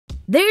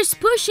There's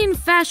pushing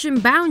fashion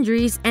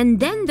boundaries, and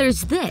then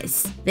there's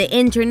this. The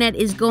internet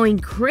is going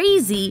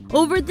crazy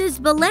over this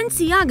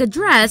Balenciaga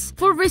dress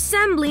for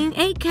resembling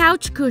a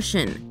couch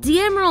cushion. The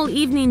emerald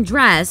evening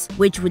dress,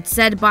 which would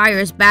set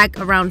buyers back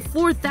around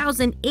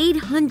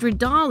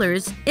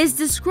 $4,800, is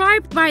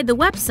described by the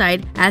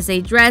website as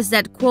a dress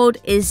that, quote,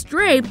 is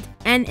draped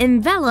and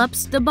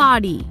envelops the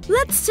body.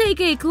 Let's take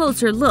a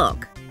closer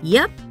look.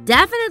 Yep,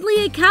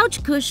 definitely a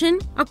couch cushion.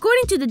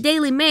 According to the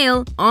Daily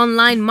Mail,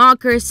 online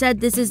mockers said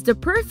this is the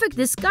perfect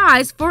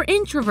disguise for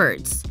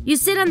introverts. You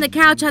sit on the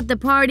couch at the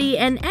party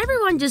and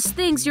everyone just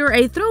thinks you're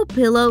a throw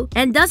pillow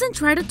and doesn't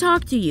try to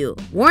talk to you.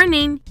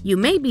 Warning, you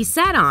may be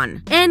sat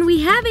on. And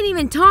we haven't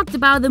even talked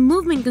about the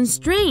movement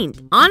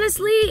constraint.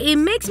 Honestly, it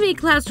makes me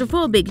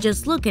claustrophobic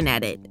just looking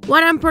at it.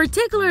 What I'm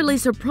particularly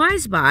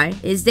surprised by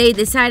is they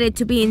decided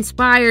to be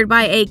inspired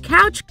by a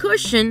couch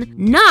cushion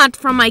not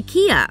from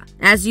IKEA.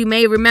 As you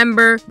may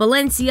remember,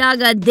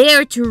 Balenciaga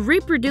dared to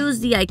reproduce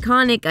the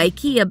iconic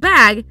IKEA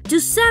bag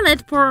to sell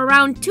it for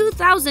around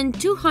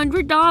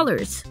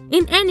 $2,200.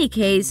 In any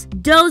case,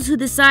 those who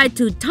decide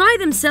to tie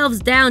themselves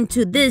down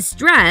to this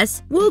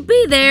dress will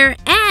be there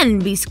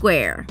and be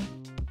square.